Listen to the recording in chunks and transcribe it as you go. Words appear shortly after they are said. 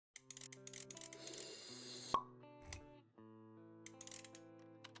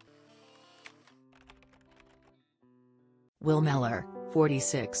Will Mellor,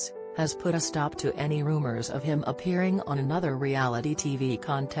 46, has put a stop to any rumors of him appearing on another reality TV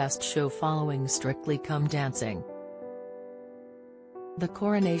contest show following Strictly Come Dancing. The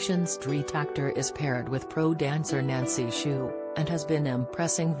Coronation Street actor is paired with pro dancer Nancy Shue, and has been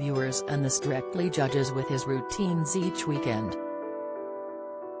impressing viewers and the Strictly judges with his routines each weekend.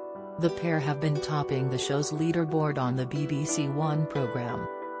 The pair have been topping the show's leaderboard on the BBC One programme.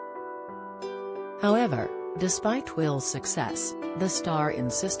 However, despite Will's success, the star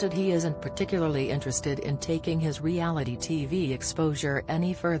insisted he isn't particularly interested in taking his reality TV exposure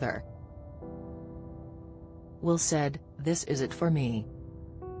any further. Will said, "This is it for me.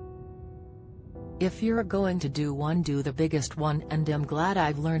 If you're going to do one, do the biggest one, and I'm glad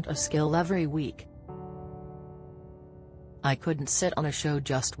I've learned a skill every week. I couldn't sit on a show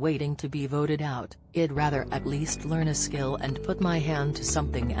just waiting to be voted out. I'd rather at least learn a skill and put my hand to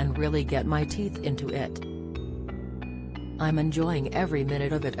something and really get my teeth into it. I'm enjoying every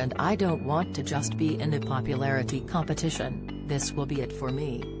minute of it, and I don't want to just be in a popularity competition. This will be it for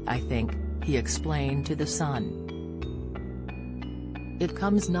me, I think," he explained to The Sun. It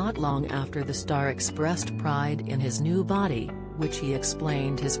comes not long after the star expressed pride in his new body, which he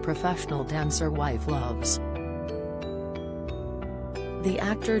explained his professional dancer wife loves. The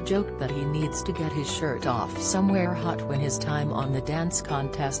actor joked that he needs to get his shirt off somewhere hot when his time on the dance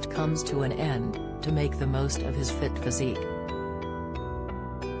contest comes to an end, to make the most of his fit physique.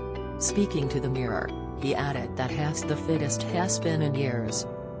 Speaking to the Mirror, he added that he's the fittest he's been in years.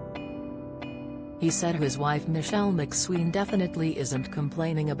 He said his wife Michelle McSween definitely isn't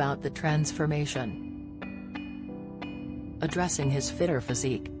complaining about the transformation. Addressing his fitter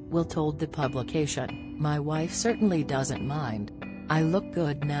physique, Will told the publication, "My wife certainly doesn't mind. I look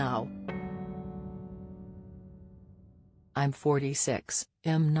good now. I'm 46,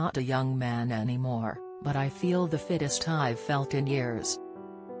 am not a young man anymore, but I feel the fittest I've felt in years.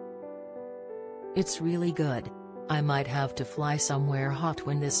 It's really good. I might have to fly somewhere hot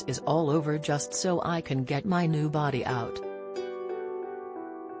when this is all over just so I can get my new body out."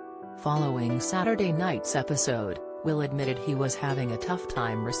 Following Saturday night's episode, Will admitted he was having a tough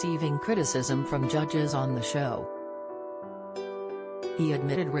time receiving criticism from judges on the show. He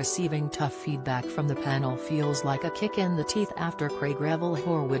admitted receiving tough feedback from the panel feels like a kick in the teeth after Craig Revel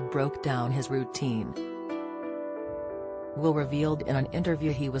Horwood broke down his routine. Will revealed in an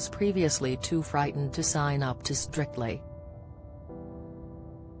interview he was previously too frightened to sign up to Strictly.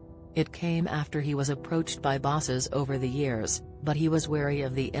 It came after he was approached by bosses over the years, but he was wary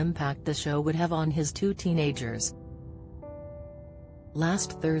of the impact the show would have on his two teenagers.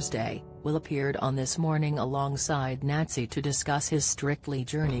 Last Thursday, Will appeared on This Morning alongside Nancy to discuss his Strictly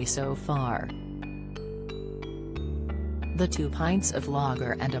journey so far. The 2 pints of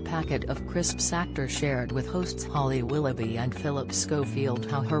lager and a packet of crisps actor shared with hosts Holly Willoughby and Philip Schofield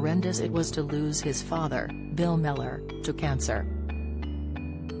how horrendous it was to lose his father, Bill Mellor, to cancer.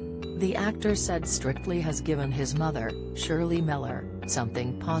 The actor said Strictly has given his mother, Shirley Mellor,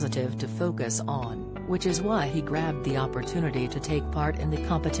 something positive to focus on, which is why he grabbed the opportunity to take part in the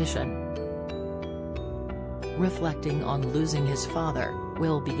competition. Reflecting on losing his father,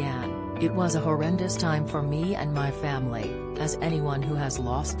 Will began, "It was a horrendous time for me and my family, as anyone who has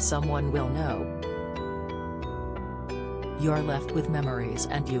lost someone will know. You're left with memories,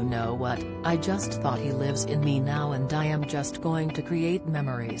 and you know what, I just thought he lives in me now and I am just going to create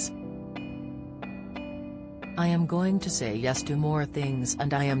memories. I am going to say yes to more things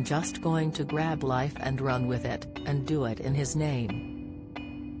and I am just going to grab life and run with it, and do it in his name."